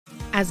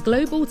As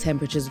global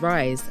temperatures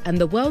rise and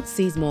the world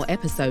sees more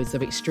episodes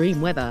of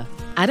extreme weather,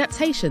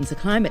 adaptation to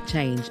climate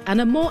change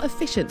and a more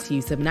efficient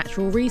use of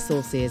natural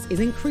resources is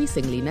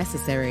increasingly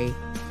necessary.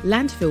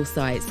 Landfill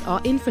sites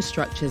are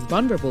infrastructures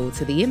vulnerable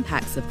to the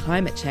impacts of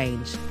climate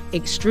change.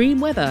 Extreme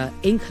weather,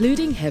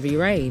 including heavy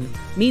rain,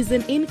 means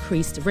an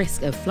increased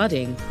risk of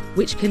flooding,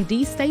 which can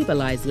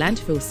destabilize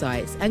landfill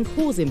sites and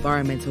cause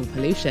environmental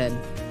pollution.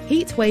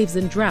 Heat waves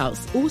and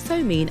droughts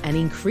also mean an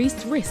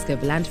increased risk of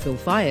landfill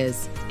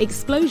fires,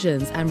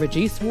 explosions and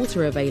reduced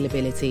water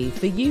availability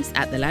for use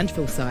at the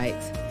landfill site.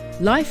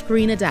 Life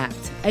Green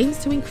Adapt aims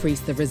to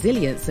increase the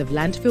resilience of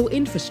landfill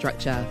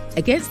infrastructure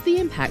against the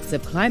impacts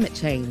of climate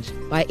change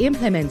by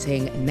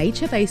implementing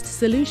nature-based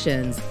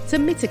solutions to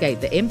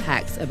mitigate the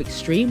impacts of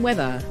extreme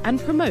weather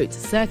and promote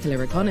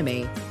circular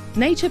economy.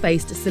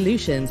 Nature-based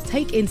solutions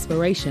take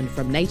inspiration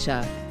from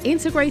nature,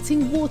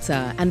 integrating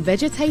water and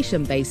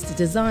vegetation-based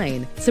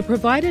design to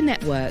provide a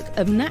network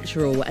of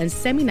natural and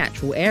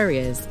semi-natural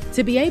areas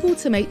to be able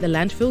to make the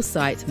landfill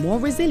site more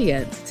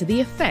resilient to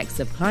the effects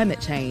of climate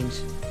change.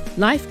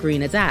 Life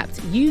Green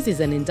Adapt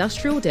uses an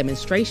industrial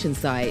demonstration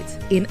site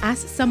in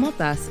As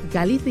Samotas,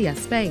 Galicia,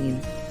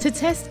 Spain, to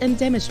test and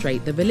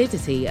demonstrate the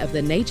validity of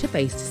the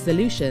nature-based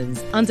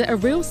solutions under a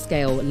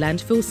real-scale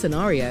landfill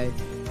scenario.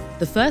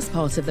 The first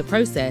part of the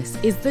process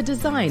is the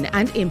design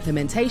and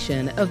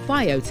implementation of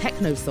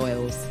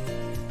biotechnosoils.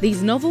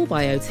 These novel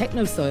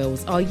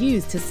biotechnosoils are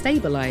used to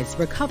stabilize,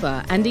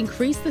 recover, and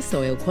increase the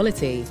soil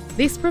quality.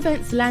 This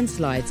prevents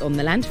landslides on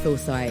the landfill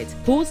site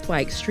caused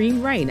by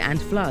extreme rain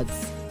and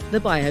floods. The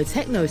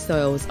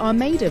biotechnosoils are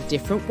made of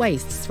different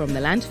wastes from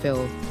the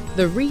landfill.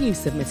 The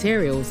reuse of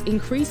materials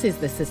increases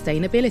the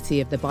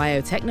sustainability of the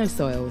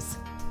biotechnosoils.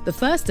 The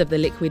first of the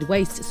liquid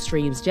waste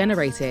streams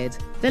generated,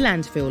 the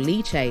landfill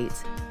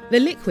leachate. The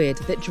liquid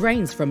that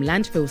drains from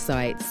landfill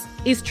sites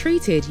is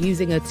treated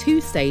using a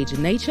two-stage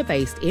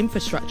nature-based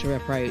infrastructure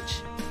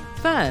approach.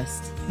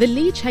 First, the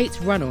leachate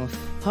runoff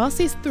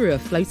passes through a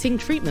floating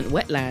treatment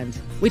wetland,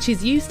 which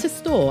is used to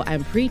store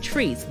and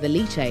pre-treat the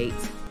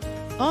leachate.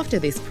 After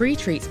this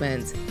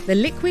pre-treatment, the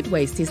liquid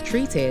waste is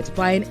treated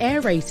by an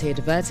aerated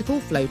vertical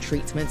flow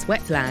treatment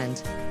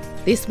wetland.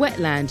 This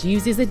wetland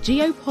uses a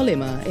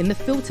geopolymer in the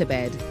filter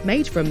bed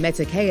made from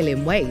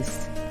metakaolin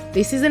waste.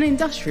 This is an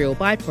industrial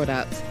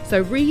byproduct,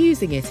 so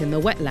reusing it in the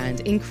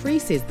wetland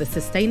increases the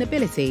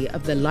sustainability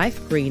of the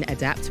Life Green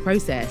Adapt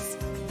process.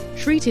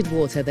 Treated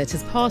water that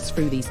has passed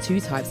through these two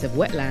types of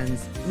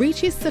wetlands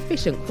reaches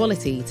sufficient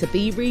quality to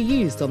be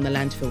reused on the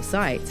landfill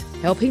site,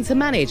 helping to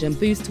manage and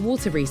boost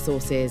water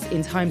resources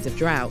in times of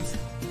drought.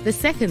 The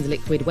second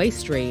liquid waste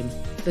stream,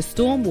 the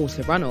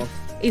stormwater runoff,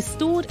 is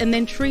stored and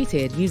then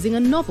treated using a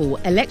novel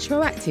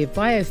electroactive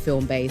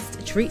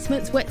biofilm-based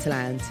treatment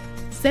wetland.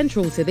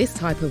 Central to this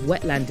type of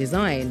wetland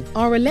design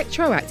are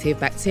electroactive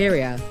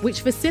bacteria,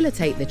 which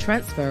facilitate the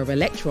transfer of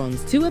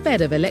electrons to a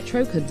bed of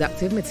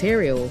electroconductive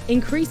material,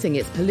 increasing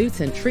its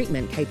pollutant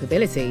treatment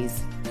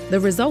capabilities. The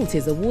result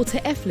is a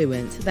water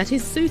effluent that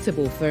is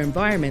suitable for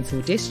environmental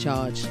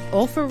discharge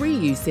or for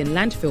reuse in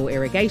landfill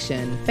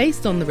irrigation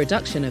based on the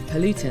reduction of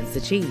pollutants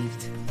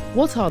achieved.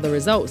 What are the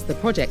results the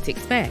project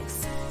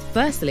expects?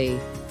 Firstly,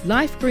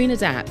 Life Green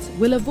Adapt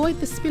will avoid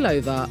the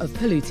spillover of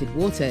polluted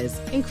waters,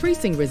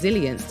 increasing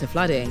resilience to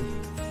flooding.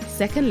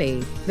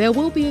 Secondly, there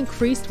will be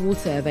increased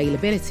water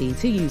availability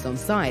to use on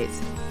site.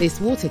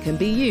 This water can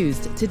be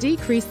used to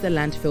decrease the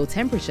landfill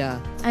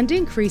temperature and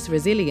increase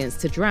resilience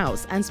to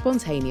droughts and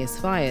spontaneous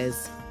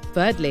fires.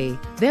 Thirdly,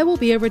 there will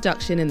be a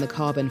reduction in the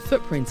carbon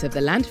footprint of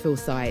the landfill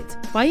site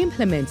by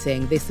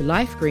implementing this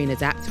Life Green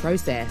Adapt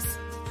process.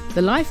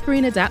 The Life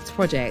Green Adapt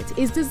project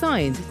is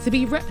designed to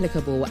be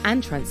replicable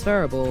and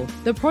transferable.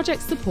 The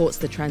project supports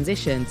the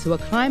transition to a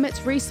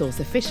climate resource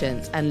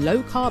efficient and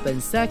low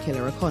carbon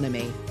circular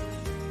economy.